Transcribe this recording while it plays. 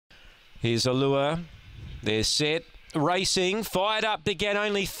Here's Allure. They're set. Racing, fired up again,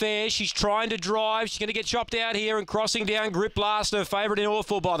 only fair. She's trying to drive. She's going to get chopped out here and crossing down Grip Blaster, favourite in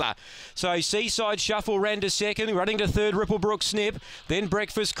Awful Bother. So Seaside Shuffle ran to second, running to third, Ripplebrook Snip. Then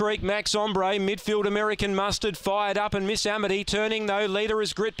Breakfast Creek, Max Ombre, midfield American Mustard, fired up, and Miss Amity turning though. Leader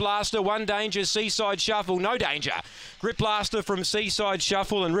is Grip Blaster, one danger, Seaside Shuffle, no danger. Grip Blaster from Seaside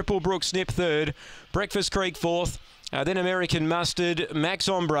Shuffle and Ripplebrook Snip third. Breakfast Creek fourth. Then American Mustard, Max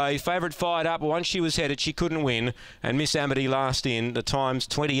Ombre, favourite fired up. Once she was headed, she couldn't win. And Miss Amity last in, the time's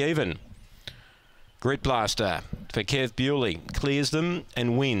 20 even. Grit Blaster for Kev Bewley, clears them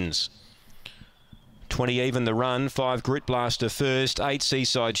and wins. 20 even the run, 5 Grit Blaster first, 8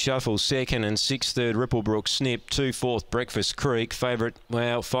 Seaside Shuffle second, and 6 third Ripplebrook Snip, 2 fourth Breakfast Creek. Favourite,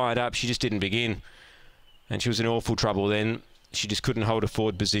 well, fired up, she just didn't begin. And she was in awful trouble then. She just couldn't hold a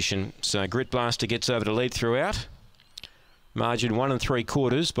forward position. So Grit Blaster gets over to lead throughout. Margin 1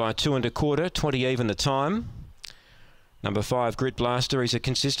 3/4 by 2 1/4, 20 even the time. Number 5, Grit Blaster, he's a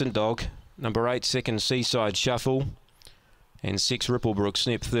consistent dog. Number 8, second Seaside Shuffle. And 6, Ripplebrook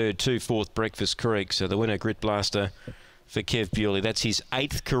Snip, third, 2 fourth Breakfast Creek. So the winner, Grit Blaster for Kev Bewley. That's his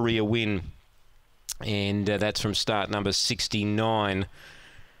 8th career win. And that's from start number 69.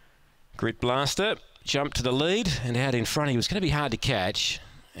 Grit Blaster jumped to the lead and out in front. He was going to be hard to catch.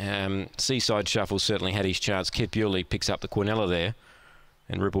 Seaside Shuffle certainly had his chance. Kev Bewley picks up the Quinella there.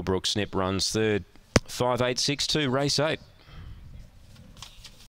 And Ripplebrook Snip runs third. 5-8-6-2, race 8.